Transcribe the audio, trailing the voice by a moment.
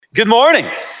Good morning.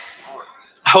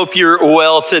 Hope you're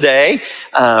well today.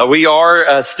 We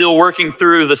are still working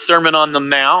through the Sermon on the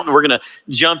Mount. We're going to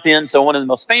jump into one of the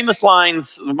most famous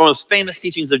lines, the most famous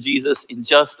teachings of Jesus in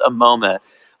just a moment.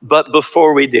 But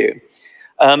before we do,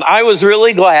 I was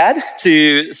really glad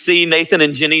to see Nathan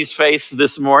and Jenny's face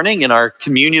this morning in our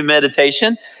communion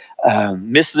meditation.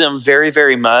 Miss them very,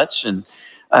 very much.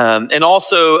 And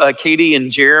also Katie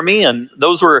and Jeremy. And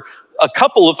those were a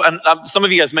couple of, some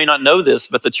of you guys may not know this,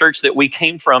 but the church that we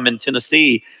came from in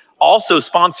Tennessee also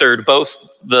sponsored both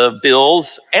the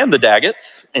Bills and the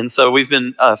Daggets. And so we've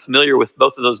been familiar with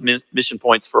both of those mission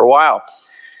points for a while.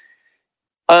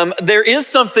 There is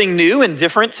something new and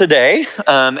different today,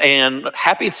 and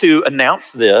happy to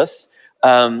announce this.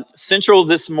 Central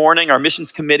this morning, our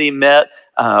missions committee met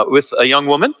with a young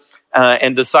woman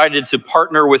and decided to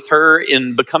partner with her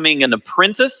in becoming an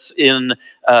apprentice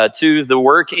to the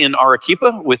work in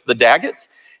Arequipa with the Daggets.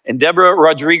 And Deborah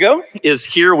Rodrigo is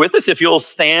here with us. If you'll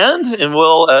stand, and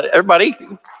we'll everybody.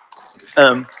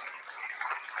 And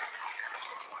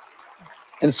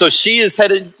so she is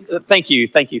headed. Thank you.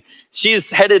 She is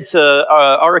headed to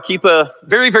Arequipa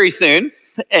very, very soon,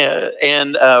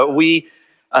 and we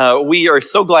are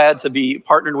so glad to be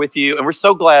partnered with you, and we're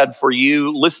so glad for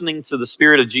you listening to the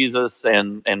Spirit of Jesus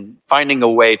and finding a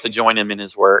way to join him in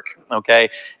his work, okay?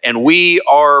 And we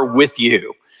are with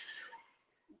you.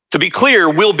 To be clear,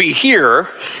 we'll be here,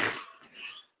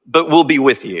 but we'll be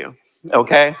with you,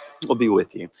 okay? We'll be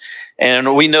with you.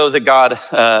 And we know that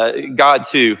God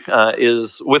too,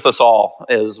 is with us all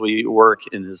as we work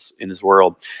in his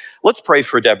world. Let's pray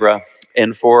for Deborah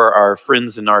and for our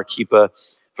friends in Arequipa,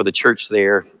 for the church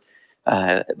there,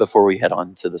 before we head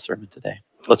on to the sermon today.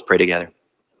 Let's pray together.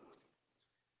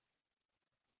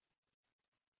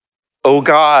 O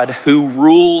God, who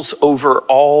rules over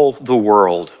all the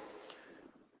world,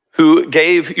 who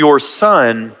gave your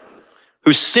Son,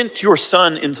 who sent your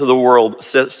Son into the world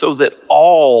so that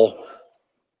all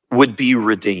would be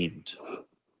redeemed.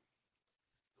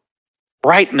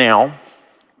 Right now,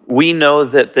 we know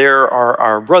that there are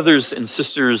our brothers and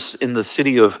sisters in the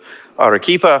city of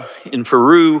Arequipa, in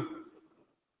Peru.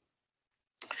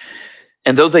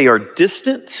 And though they are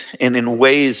distant and in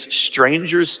ways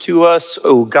strangers to us,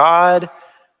 O God,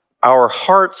 our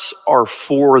hearts are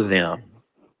for them.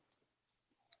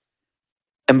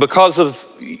 And because of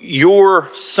your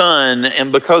Son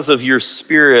and because of your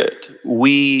Spirit,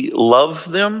 we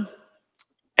love them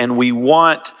and we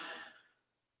want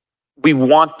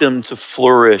them to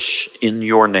flourish in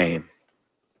your name.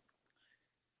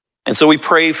 And so we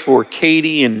pray for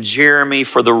Katie and Jeremy,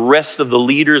 for the rest of the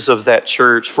leaders of that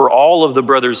church, for all of the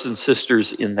brothers and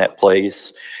sisters in that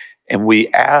place. And we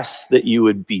ask that you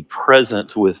would be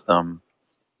present with them.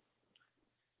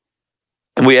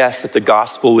 And we ask that the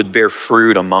gospel would bear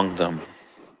fruit among them.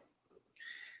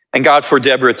 And God, for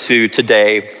Deborah too,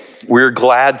 today, we're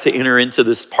glad to enter into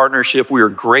this partnership. We are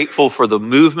grateful for the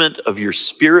movement of your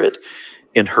Spirit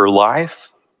in her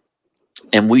life.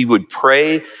 And we would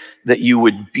pray that you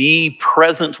would be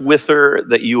present with her,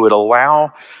 that you would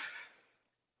allow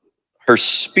her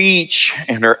speech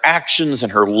and her actions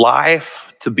and her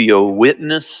life to be a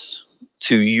witness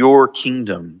to your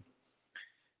kingdom.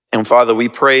 And Father, we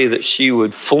pray that she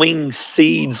would fling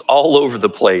seeds all over the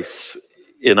place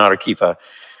in Arequipa.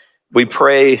 We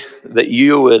pray that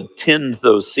you would tend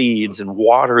those seeds and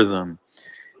water them.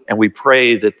 And we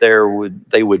pray that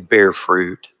they would bear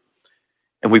fruit.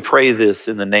 And we pray this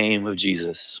in the name of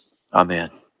Jesus. Amen.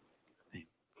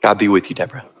 God be with you,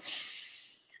 Deborah.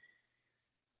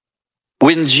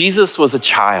 When Jesus was a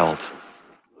child,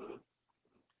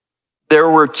 there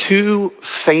were two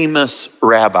famous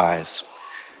rabbis.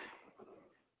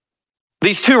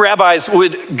 These two rabbis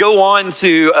would go on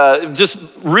to just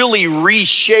really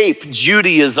reshape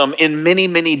Judaism in many,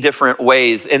 many different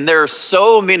ways. And there are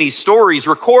so many stories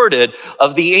recorded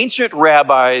of the ancient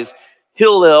rabbis,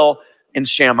 Hillel and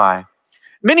Shammai.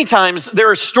 Many times there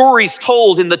are stories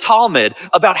told in the Talmud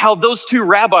about how those two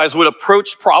rabbis would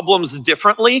approach problems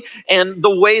differently, and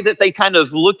the way that they kind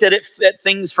of looked at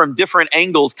things from different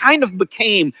angles kind of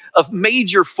became a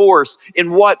major force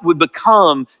in what would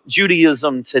become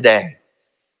Judaism today.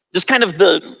 Just kind of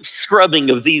the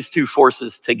scrubbing of these two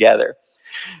forces together.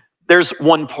 There's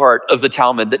one part of the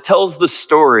Talmud that tells the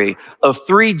story of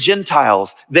three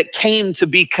Gentiles that came to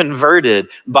be converted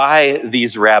by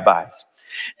these rabbis.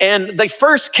 And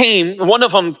one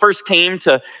of them first came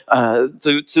to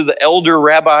the elder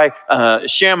Rabbi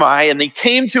Shammai, and they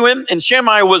came to him, and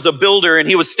Shammai was a builder, and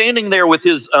he was standing there with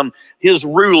his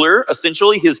ruler,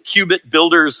 essentially his cubit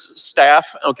builder's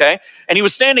staff, okay? And he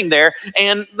was standing there,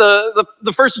 and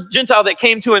the first Gentile that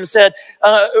came to him said,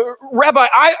 Rabbi,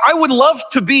 I would love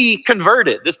to be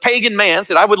converted. This pagan man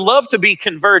said, I would love to be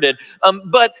converted,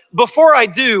 but before I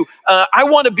do, I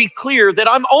want to be clear that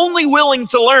I'm only willing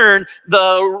to learn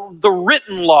the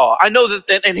written law. I know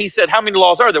that, and he said, how many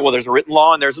laws are there? Well, there's a written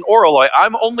law and there's an oral law.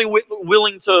 I'm only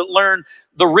willing to learn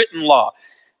the written law.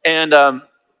 And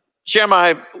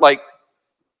Shammai,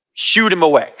 shooed him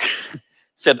away.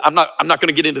 Said, I'm not going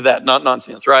to get into that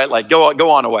nonsense, right? Go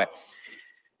on away.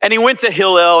 And he went to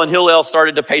Hillel, and Hillel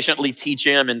started to patiently teach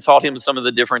him and taught him some of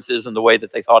the differences in the way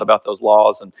that they thought about those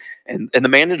laws. And the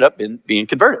man ended up being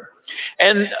converted.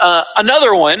 And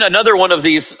another one of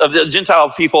the Gentile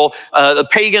people, the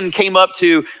pagan, came up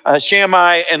to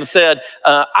Shammai and said,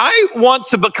 I want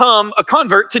to become a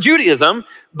convert to Judaism,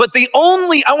 but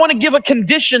I want to give a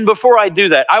condition before I do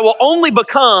that. I will only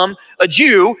become a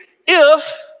Jew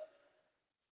if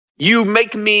you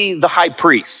make me the high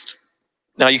priest.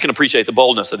 Now, you can appreciate the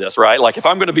boldness of this, right? If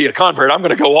I'm going to be a convert, I'm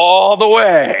going to go all the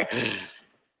way.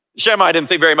 Shammai didn't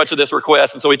think very much of this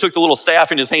request, and so he took the little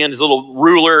staff in his hand, his little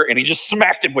ruler, and he just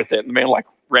smacked him with it, and the man,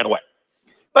 ran away.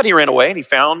 But he ran away, and he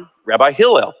found Rabbi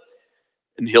Hillel,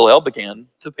 and Hillel began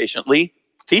to patiently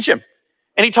teach him.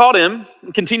 And he taught him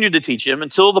and continued to teach him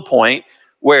until the point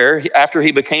where, after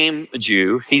he became a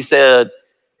Jew, he said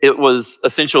it was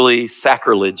essentially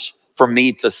sacrilege for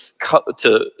me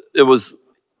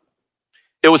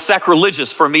it was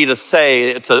sacrilegious for me to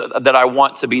say that I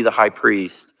want to be the high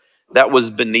priest. That was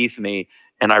beneath me,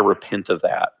 and I repent of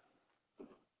that.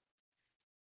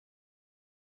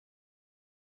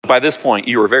 By this point,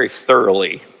 you were very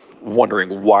thoroughly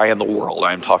wondering why in the world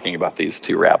I'm talking about these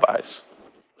two rabbis.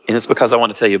 And it's because I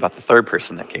want to tell you about the third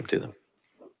person that came to them.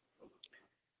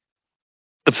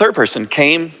 The third person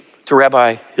came to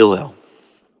Rabbi Hillel,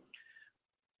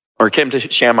 or came to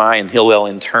Shammai and Hillel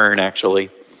in turn, actually.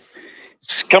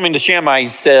 Coming to Shammai, he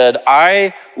said,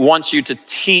 I want you to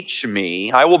teach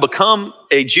me. I will become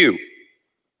a Jew,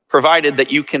 provided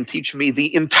that you can teach me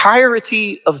the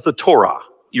entirety of the Torah,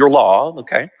 your law,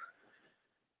 okay?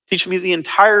 Teach me the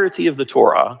entirety of the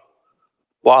Torah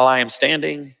while I am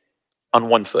standing on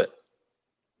one foot.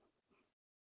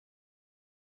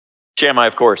 Shammai,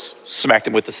 of course, smacked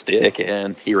him with a stick,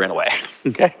 and he ran away,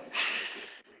 okay?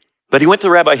 But he went to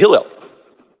Rabbi Hillel,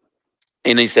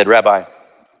 and he said, Rabbi,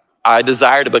 I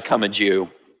desire to become a Jew,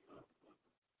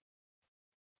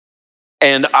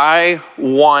 and I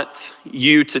want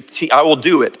you to I will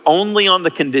do it only on the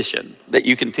condition that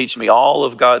you can teach me all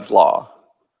of God's law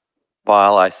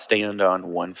while I stand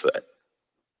on one foot.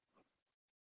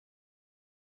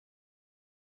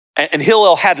 And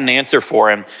Hillel had an answer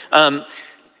for him. And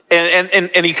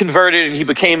he converted and he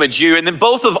became a Jew. And then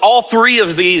all three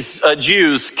of these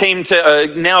Jews came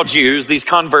to now Jews, these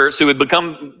converts who had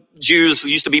become Jews,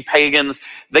 used to be pagans.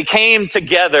 They came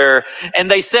together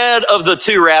and they said of the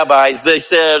two rabbis, they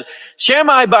said,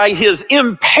 Shammai by his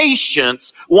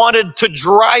impatience wanted to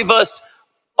drive us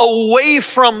away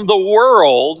from the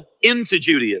world into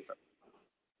Judaism.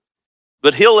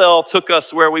 But Hillel took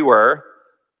us where we were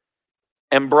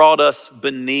and brought us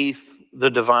beneath the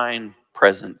divine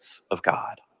presence of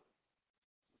God.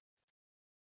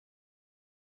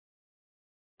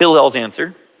 Hillel's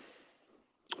answer,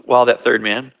 while that third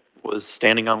man was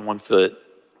standing on one foot,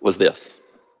 was this.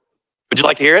 Would you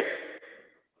like to hear it?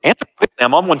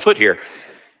 I'm on one foot here.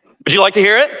 Would you like to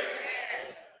hear it?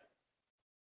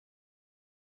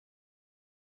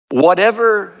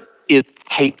 Whatever is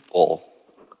hateful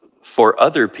for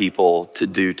other people to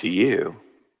do to you,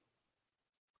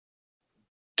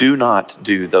 do not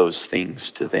do those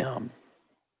things to them.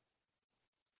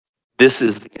 This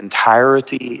is the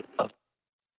entirety of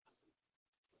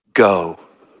go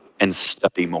and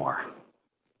study more.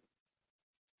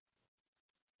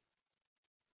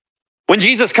 When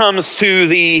Jesus comes to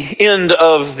the end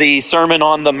of the Sermon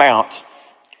on the Mount,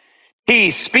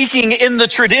 he's speaking in the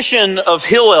tradition of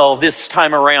Hillel this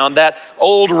time around, that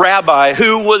old rabbi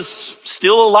who was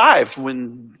still alive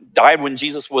died when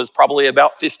Jesus was probably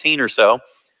about 15 or so.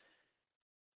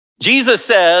 Jesus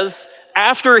says,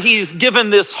 after he's given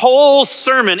this whole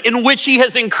sermon in which he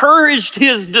has encouraged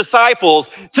his disciples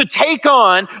to take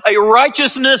on a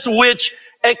righteousness which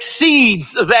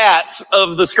exceeds that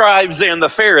of the scribes and the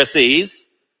Pharisees,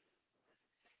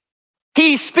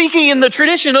 he's speaking in the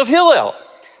tradition of Hillel,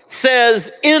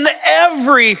 says, in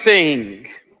everything,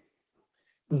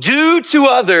 do to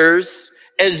others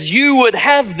as you would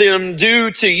have them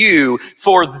do to you,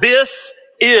 for this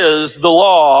is the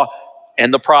law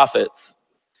and the prophets.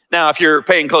 Now, if you're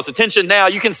paying close attention now,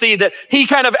 you can see that he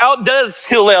kind of outdoes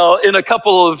Hillel in a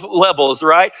couple of levels,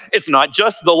 right? It's not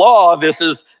just the law, this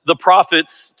is the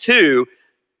prophets too.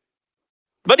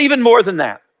 But even more than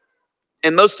that,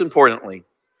 and most importantly,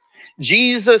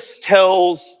 Jesus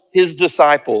tells his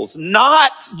disciples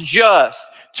not just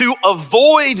to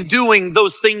avoid doing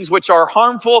those things which are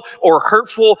harmful or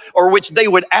hurtful or which they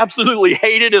would absolutely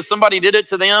hate it if somebody did it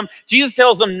to them. Jesus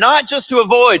tells them not just to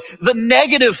avoid the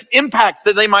negative impacts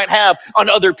that they might have on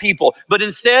other people, but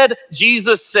instead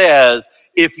Jesus says,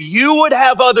 if you would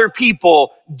have other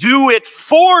people do it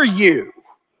for you,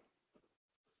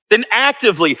 then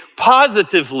actively,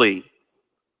 positively,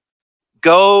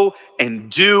 go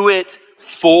and do it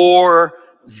for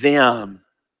them.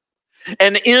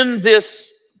 And in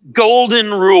this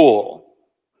golden rule,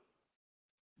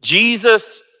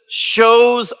 Jesus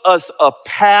shows us a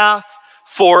path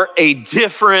for a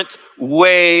different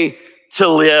way to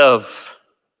live.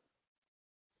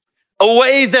 A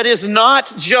way that is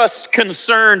not just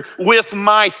concerned with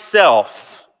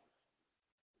myself,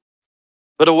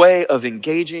 but a way of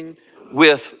engaging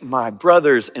with my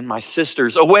brothers and my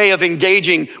sisters, a way of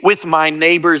engaging with my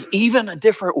neighbors, even a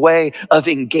different way of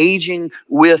engaging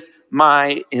with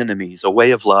my enemies, a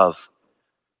way of love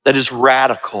that is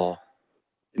radical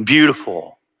and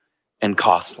beautiful and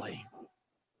costly.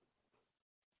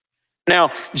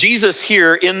 Now, Jesus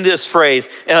here in this phrase,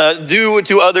 do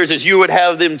to others as you would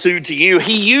have them do to you,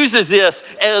 he uses this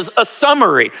as a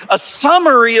summary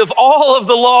of all of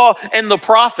the law and the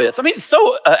prophets. I mean, it's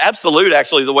so absolute,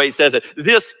 actually, the way he says it.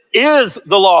 This is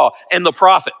the law and the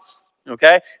prophets,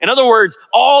 okay? In other words,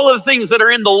 all of the things that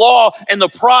are in the law and the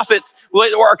prophets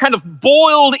are kind of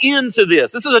boiled into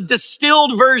this. This is a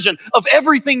distilled version of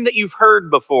everything that you've heard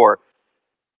before.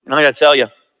 And I gotta tell you,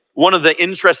 one of the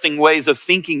interesting ways of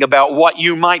thinking about what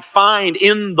you might find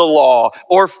in the law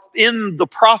or in the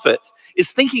prophets is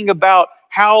thinking about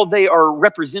how they are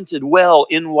represented well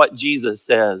in what Jesus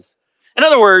says. In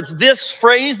other words, this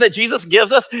phrase that Jesus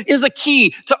gives us is a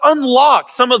key to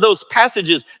unlock some of those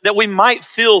passages that we might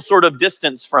feel sort of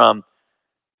distance from.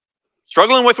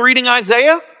 Struggling with reading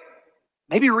Isaiah?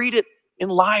 Maybe read it in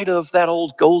light of that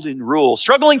old golden rule.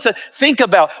 Struggling to think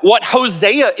about what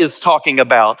Hosea is talking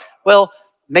about? Well,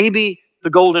 maybe the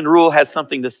golden rule has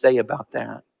something to say about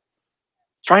that.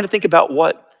 Trying to think about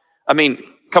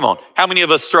come on. How many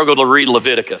of us struggle to read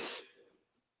Leviticus?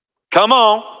 Come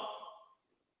on.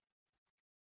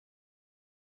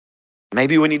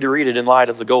 Maybe we need to read it in light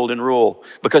of the golden rule,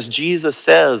 because Jesus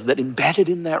says that embedded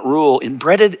in that rule,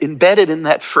 embedded in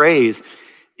that phrase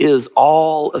is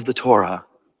all of the Torah,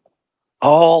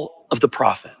 all of the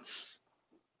prophets.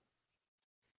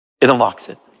 It unlocks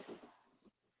it.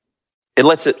 It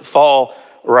lets it fall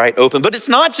right open. But it's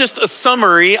not just a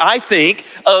summary, I think,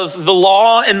 of the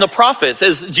law and the prophets,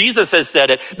 as Jesus has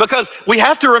said it, because we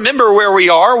have to remember where we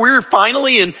are. We're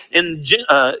finally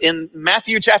in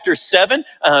Matthew chapter 7.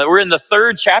 We're in the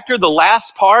third chapter, the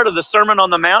last part of the Sermon on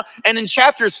the Mount. And in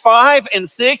chapters 5 and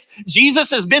 6,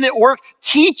 Jesus has been at work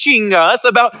teaching us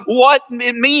about what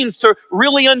it means to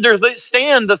really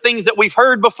understand the things that we've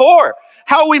heard before.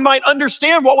 How we might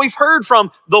understand what we've heard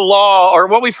from the law or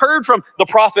what we've heard from the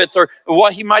prophets or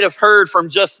what he might have heard from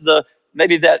just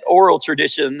maybe that oral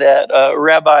tradition that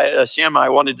Rabbi Shammai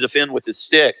wanted to defend with his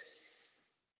stick.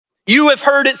 You have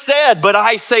heard it said, but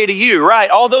I say to you, right?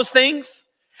 All those things.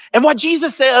 And what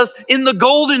Jesus says in the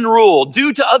golden rule,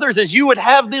 do to others as you would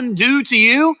have them do to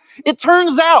you, it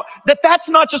turns out that that's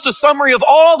not just a summary of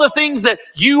all the things that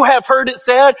you have heard it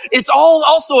said. It's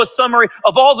also a summary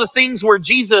of all the things where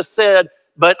Jesus said,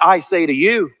 but I say to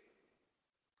you.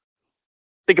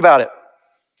 Think about it.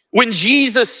 When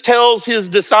Jesus tells his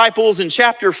disciples in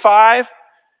chapter 5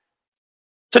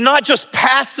 to not just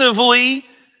passively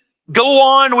go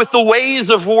on with the ways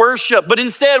of worship, but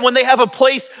instead when they have a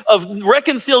place of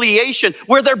reconciliation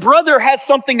where their brother has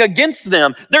something against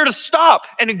them, they're to stop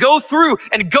and go through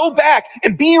and go back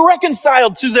and be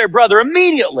reconciled to their brother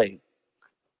immediately.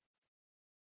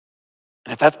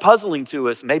 And if that's puzzling to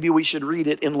us, maybe we should read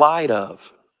it in light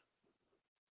of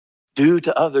do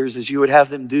to others as you would have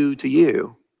them do to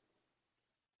you.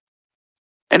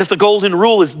 And if the golden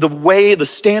rule is the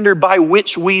standard by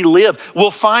which we live,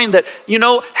 we'll find that,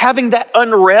 having that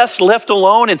unrest left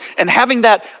alone and having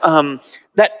that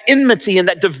enmity and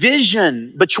that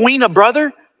division between a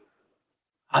brother,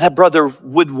 that brother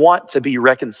would want to be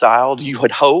reconciled, you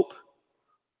would hope.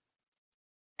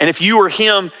 And if you were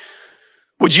him,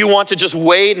 would you want to just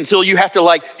wait until you have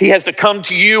to he has to come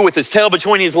to you with his tail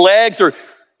between his legs? Or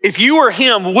If you were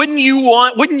him, wouldn't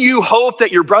you hope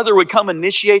that your brother would come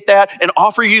initiate that and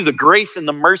offer you the grace and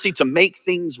the mercy to make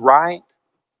things right?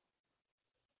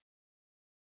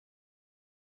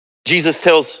 Jesus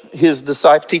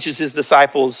teaches his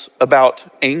disciples about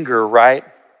anger, right?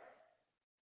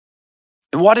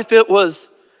 And what if it was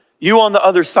you on the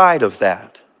other side of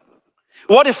that?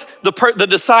 What if a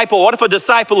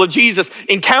disciple of Jesus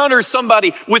encounters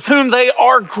somebody with whom they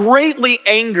are greatly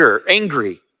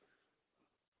angry?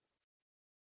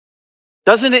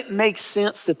 Doesn't it make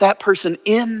sense that person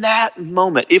in that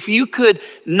moment, if you could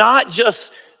not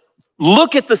just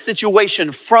look at the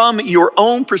situation from your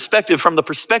own perspective, from the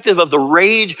perspective of the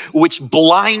rage which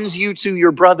blinds you to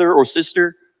your brother or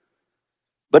sister,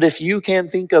 but if you can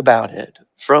think about it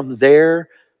from their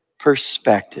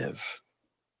perspective,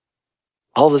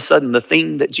 all of a sudden the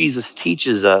thing that Jesus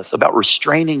teaches us about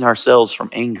restraining ourselves from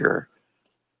anger,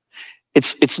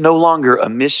 it's no longer a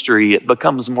mystery. It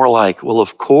becomes more like, well,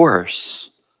 of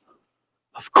course,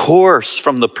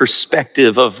 from the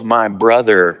perspective of my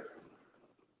brother,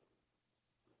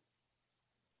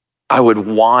 I would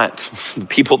want the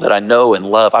people that I know and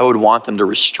love, I would want them to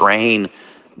restrain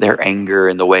their anger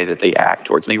in the way that they act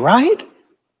towards me, right?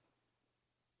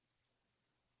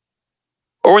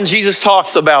 Or when Jesus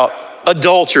talks about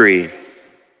adultery,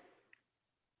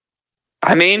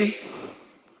 I mean,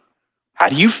 how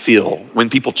do you feel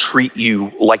when people treat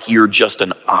you like you're just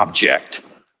an object?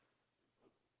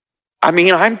 I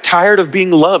mean, I'm tired of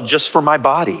being loved just for my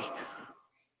body.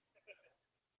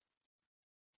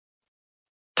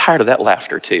 Tired of that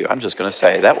laughter too. I'm just going to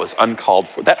say that was uncalled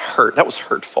for. That hurt. That was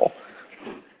hurtful.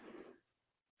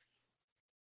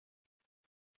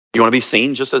 You want to be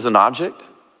seen just as an object?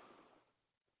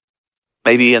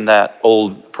 Maybe in that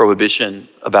old prohibition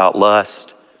about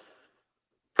lust,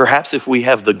 perhaps if we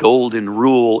have the golden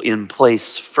rule in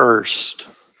place first,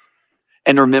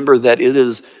 and remember that it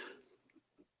is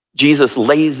Jesus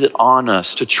lays it on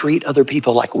us to treat other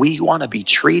people like we want to be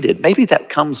treated. Maybe that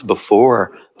comes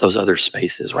before those other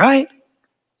spaces, right?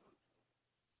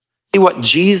 See what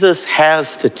Jesus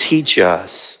has to teach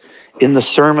us in the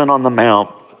Sermon on the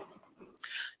Mount.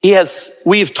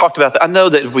 We've talked about that. I know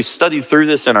that if we study through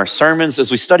this in our sermons, as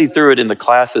we study through it in the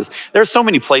classes, there are so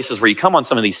many places where you come on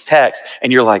some of these texts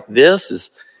and you're like,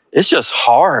 it's just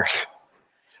hard.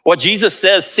 What Jesus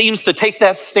says seems to take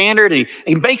that standard and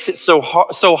he makes it so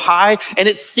high, and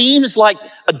it seems like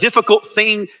a difficult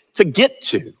thing to get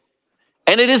to.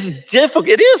 And it is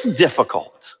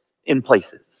difficult in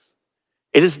places.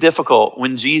 It is difficult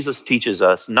when Jesus teaches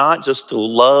us not just to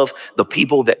love the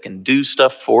people that can do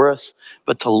stuff for us,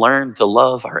 but to learn to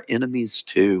love our enemies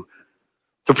too.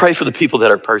 To pray for the people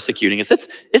that are persecuting us.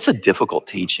 It's a difficult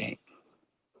teaching.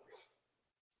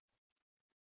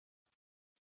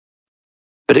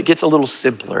 But it gets a little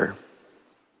simpler.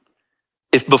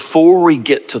 If before we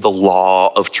get to the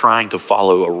law of trying to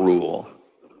follow a rule,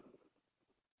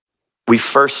 we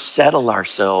first settle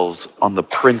ourselves on the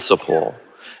principle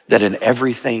that in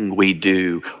everything we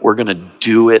do, we're going to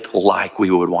do it like we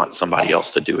would want somebody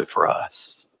else to do it for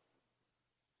us.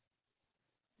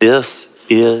 This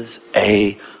is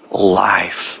a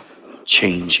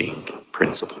life-changing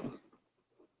principle.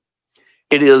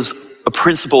 It is a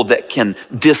principle that can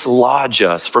dislodge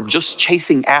us from just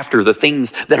chasing after the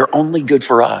things that are only good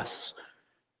for us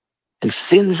and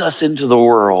sends us into the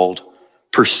world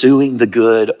pursuing the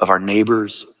good of our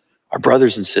neighbors, our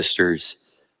brothers and sisters,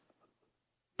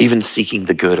 even seeking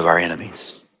the good of our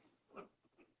enemies.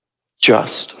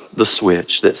 Just the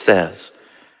switch that says,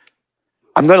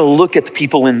 I'm going to look at the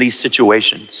people in these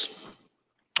situations.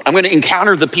 I'm going to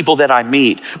encounter the people that I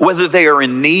meet, whether they are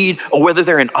in need or whether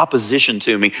they're in opposition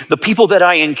to me. The people that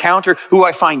I encounter who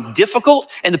I find difficult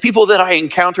and the people that I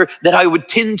encounter that I would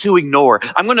tend to ignore.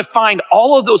 I'm going to find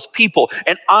all of those people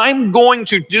and I'm going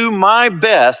to do my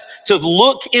best to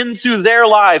look into their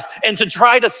lives and to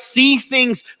try to see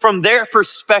things from their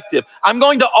perspective. I'm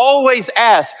going to always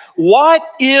ask, what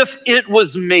if it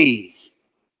was me?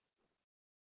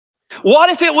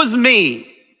 What if it was me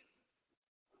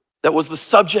that was the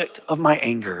subject of my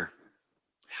anger?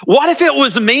 What if it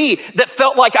was me that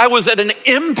felt like I was at an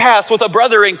impasse with a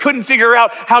brother and couldn't figure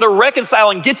out how to reconcile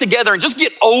and get together and just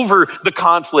get over the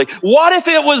conflict? What if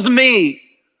it was me?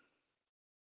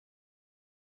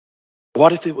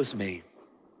 What if it was me?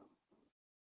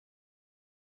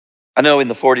 I know in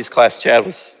the 40s class, Chad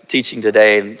was teaching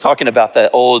today and talking about that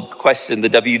old question, the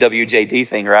WWJD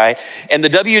thing, right? And the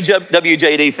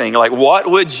WWJD thing, like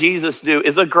what would Jesus do,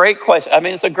 is a great question. I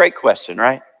mean, it's a great question,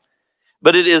 right?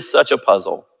 But it is such a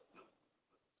puzzle.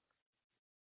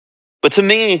 But to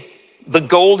me, the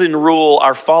golden rule,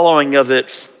 our following of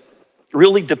it,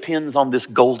 really depends on this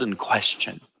golden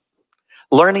question.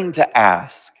 Learning to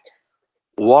ask,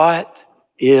 what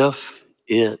if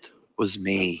it was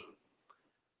me?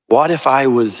 What if I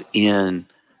was in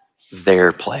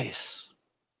their place?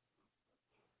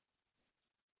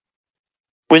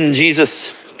 When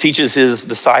Jesus teaches his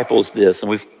disciples this, and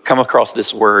we've come across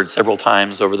this word several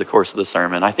times over the course of the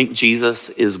sermon, I think Jesus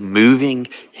is moving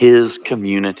his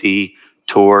community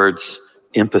towards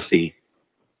empathy,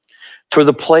 to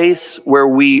the place where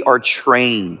we are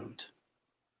trained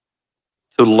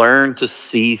to learn to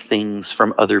see things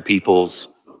from other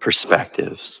people's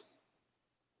perspectives.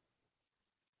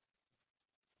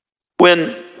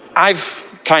 When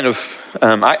I've kind of,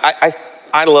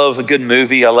 I love a good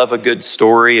movie, I love a good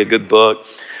story, a good book.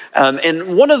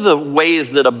 And one of the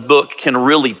ways that a book can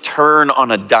really turn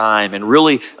on a dime and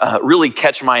really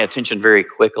catch my attention very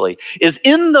quickly is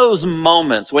in those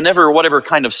moments, whenever whatever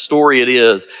kind of story it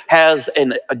is, has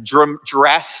a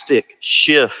drastic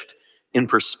shift in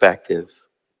perspective.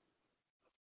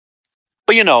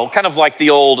 Well, kind of like the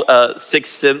old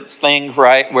Sixth Sense thing,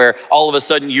 right? Where all of a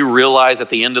sudden you realize at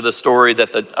the end of the story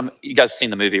that you guys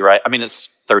seen the movie, right? I mean, it's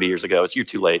 30 years ago. You're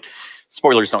too late.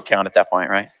 Spoilers don't count at that point,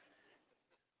 right?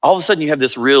 All of a sudden you have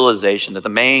this realization that the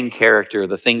main character,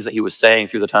 the things that he was saying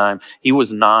through the time, he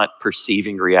was not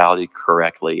perceiving reality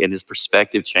correctly, and his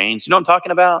perspective changed. You know what I'm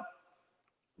talking about?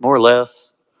 More or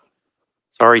less.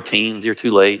 Sorry, teens, you're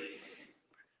too late.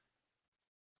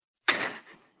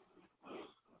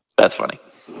 That's funny.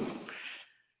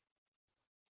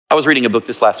 I was reading a book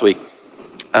this last week,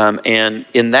 and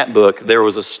in that book, there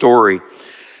was a story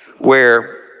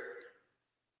where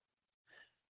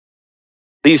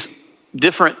these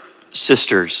different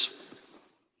sisters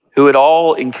who had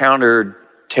all encountered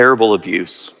terrible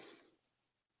abuse,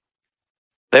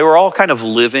 they were all kind of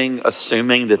living,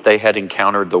 assuming that they had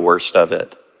encountered the worst of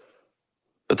it.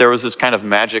 But there was this kind of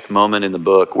magic moment in the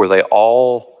book where they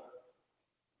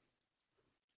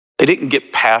didn't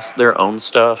get past their own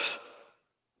stuff,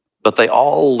 but they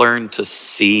all learned to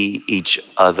see each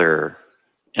other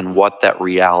and what that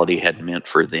reality had meant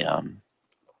for them.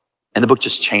 And the book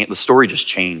just changed, the story just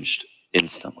changed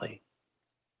instantly.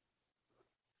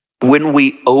 When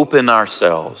we open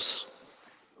ourselves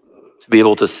to be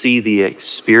able to see the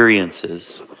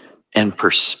experiences and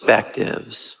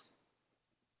perspectives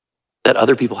that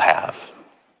other people have,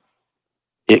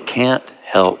 it can't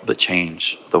help but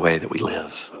change the way that we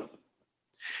live.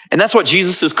 And that's what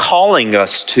Jesus is calling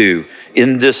us to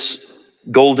in this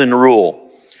golden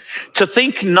rule. To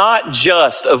think not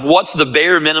just of what's the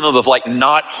bare minimum of like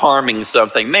not harming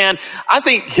something. Man, I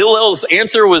think Hillel's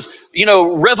answer was,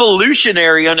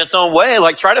 revolutionary in its own way.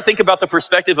 Like, try to think about the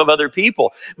perspective of other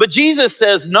people. But Jesus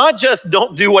says, not just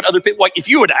don't do what other people, like if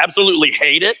you would absolutely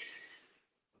hate it,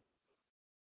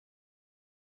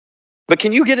 but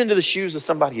can you get into the shoes of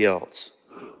somebody else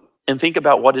and think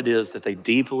about what it is that they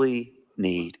deeply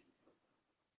need?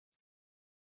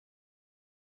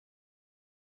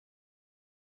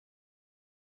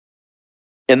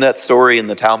 In that story in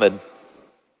the Talmud,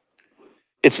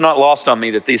 it's not lost on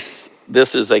me that this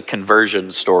is a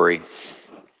conversion story.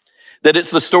 That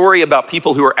it's the story about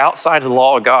people who are outside of the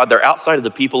law of God, they're outside of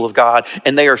the people of God,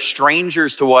 and they are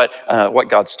strangers to what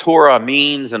God's Torah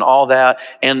means and all that.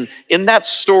 And in that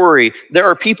story, there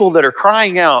are people that are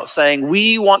crying out saying,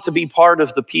 we want to be part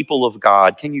of the people of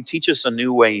God. Can you teach us a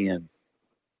new way in?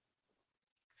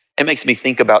 It makes me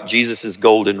think about Jesus's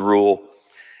golden rule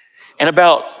and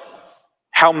about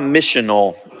how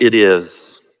missional it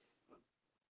is.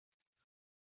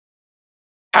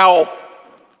 How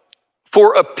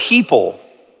for a people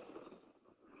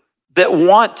that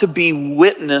want to be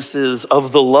witnesses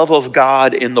of the love of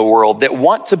God in the world, that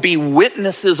want to be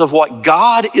witnesses of what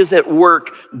God is at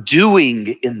work doing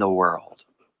in the world,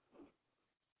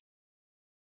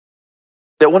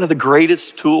 that one of the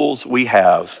greatest tools we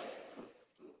have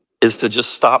is to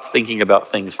just stop thinking about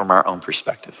things from our own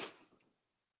perspective.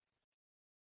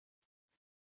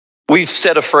 We've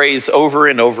said a phrase over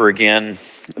and over again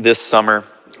this summer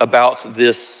about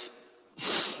this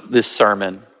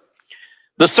sermon.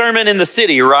 The sermon in the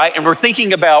city, right? And we're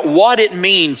thinking about what it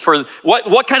means for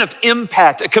what kind of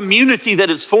impact a community that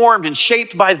is formed and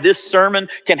shaped by this sermon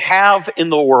can have in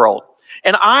the world.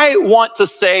 And I want to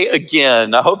say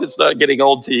again, I hope it's not getting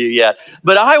old to you yet,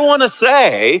 but I want to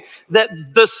say that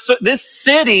this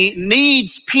city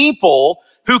needs people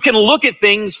who can look at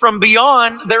things from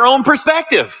beyond their own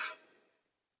perspective.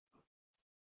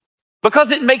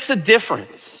 Because it makes a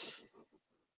difference.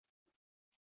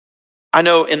 I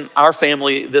know in our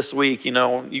family this week,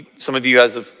 some of you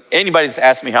guys have Anybody that's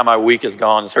asked me how my week has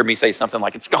gone has heard me say something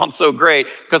like, it's gone so great,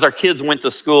 because our kids went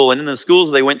to school, and in the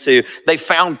schools they went to, they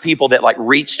found people that like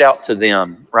reached out to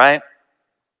them, right?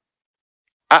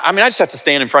 I mean, I just have to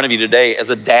stand in front of you today as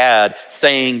a dad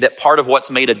saying that part of what's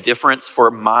made a difference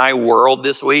for my world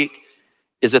this week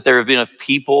is that there have been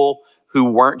people who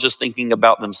weren't just thinking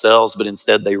about themselves, but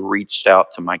instead they reached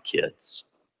out to my kids.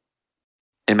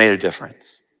 It made a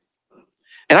difference.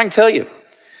 And I can tell you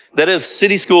that as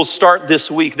city schools start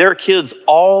this week, there are kids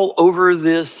all over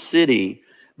this city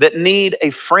that need a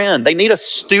friend. They need a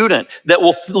student that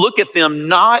will look at them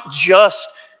not just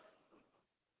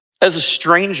as a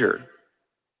stranger,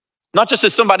 not just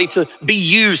as somebody to be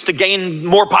used to gain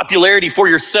more popularity for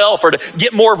yourself or to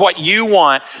get more of what you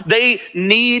want. They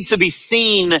need to be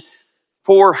seen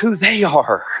for who they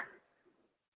are,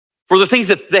 for the things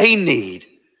that they need,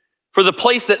 for the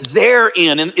place that they're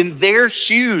in their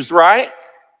shoes, right?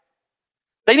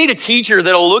 They need a teacher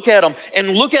that'll look at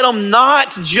them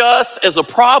not just as a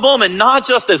problem and not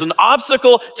just as an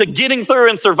obstacle to getting through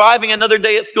and surviving another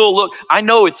day at school. Look, I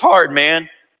know it's hard, man.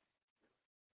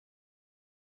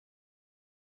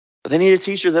 But they need a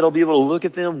teacher that'll be able to look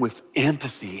at them with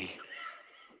empathy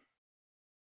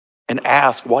and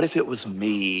ask, what if it was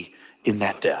me in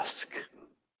that desk?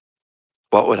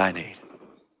 What would I need?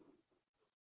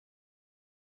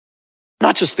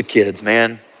 Not just the kids,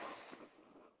 man.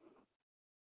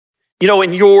 You know,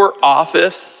 in your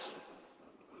office,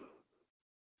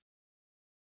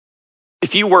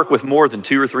 if you work with more than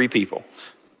 2 or 3 people,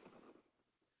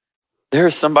 there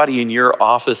is somebody in your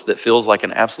office that feels like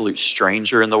an absolute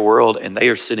stranger in the world, and they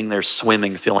are sitting there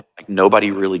swimming, feeling like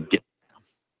nobody really gets them.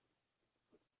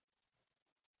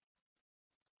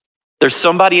 There's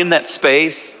somebody in that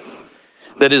space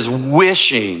that is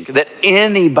wishing that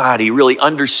anybody really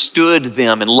understood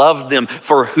them and loved them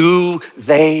for who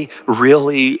they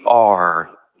really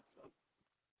are.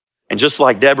 And just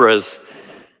like Deborah's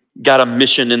got a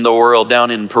mission in the world down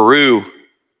in Peru,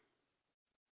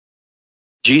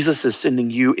 Jesus is sending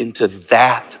you into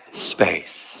that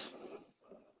space,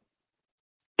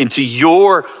 into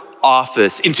your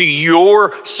office, into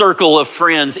your circle of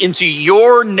friends, into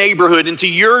your neighborhood, into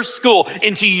your school,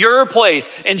 into your place.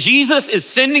 And Jesus is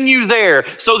sending you there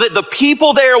so that the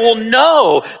people there will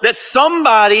know that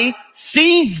somebody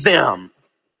sees them,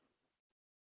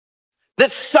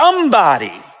 that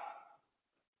somebody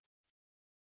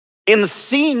in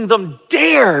seeing them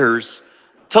dares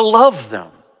to love them.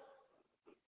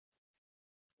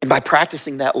 And by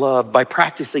practicing that love, by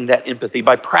practicing that empathy,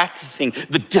 by practicing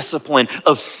the discipline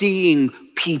of seeing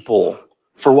people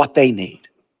for what they need,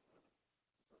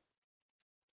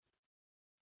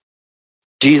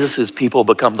 Jesus' people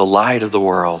become the light of the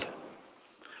world,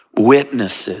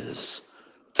 witnesses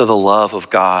to the love of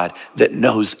God that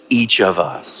knows each of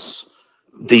us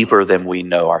deeper than we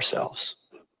know ourselves.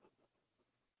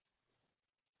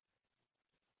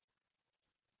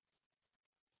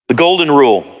 The golden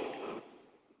rule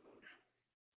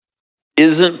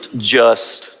isn't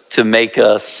just to make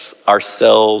us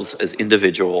ourselves as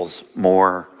individuals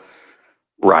more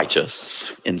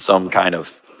righteous in some kind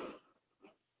of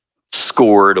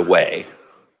scored way.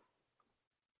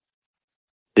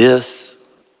 This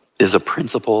is a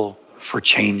principle for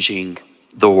changing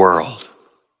the world.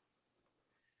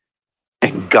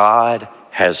 And God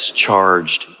has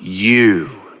charged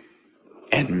you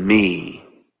and me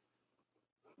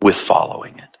with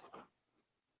following it.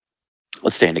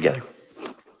 Let's stand together.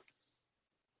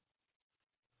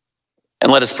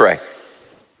 And let us pray.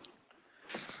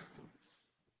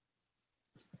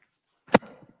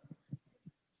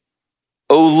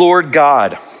 O Lord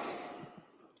God,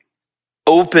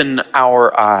 open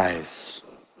our eyes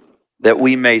that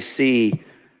we may see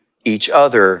each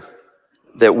other,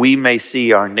 that we may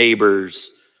see our neighbors,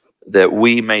 that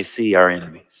we may see our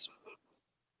enemies.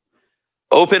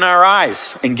 Open our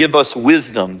eyes and give us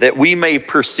wisdom that we may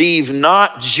perceive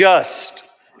not just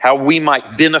how we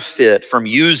might benefit from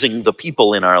using the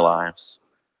people in our lives,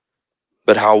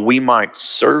 but how we might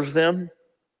serve them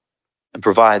and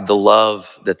provide the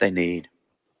love that they need.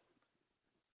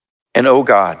 And oh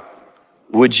God,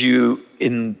 would you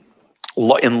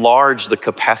enlarge the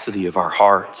capacity of our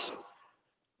hearts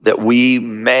that we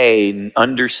may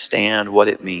understand what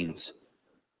it means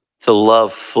to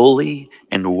love fully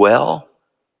and well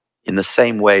in the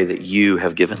same way that you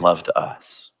have given love to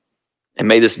us. And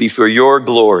may this be for your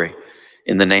glory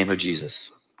in the name of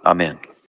Jesus. Amen.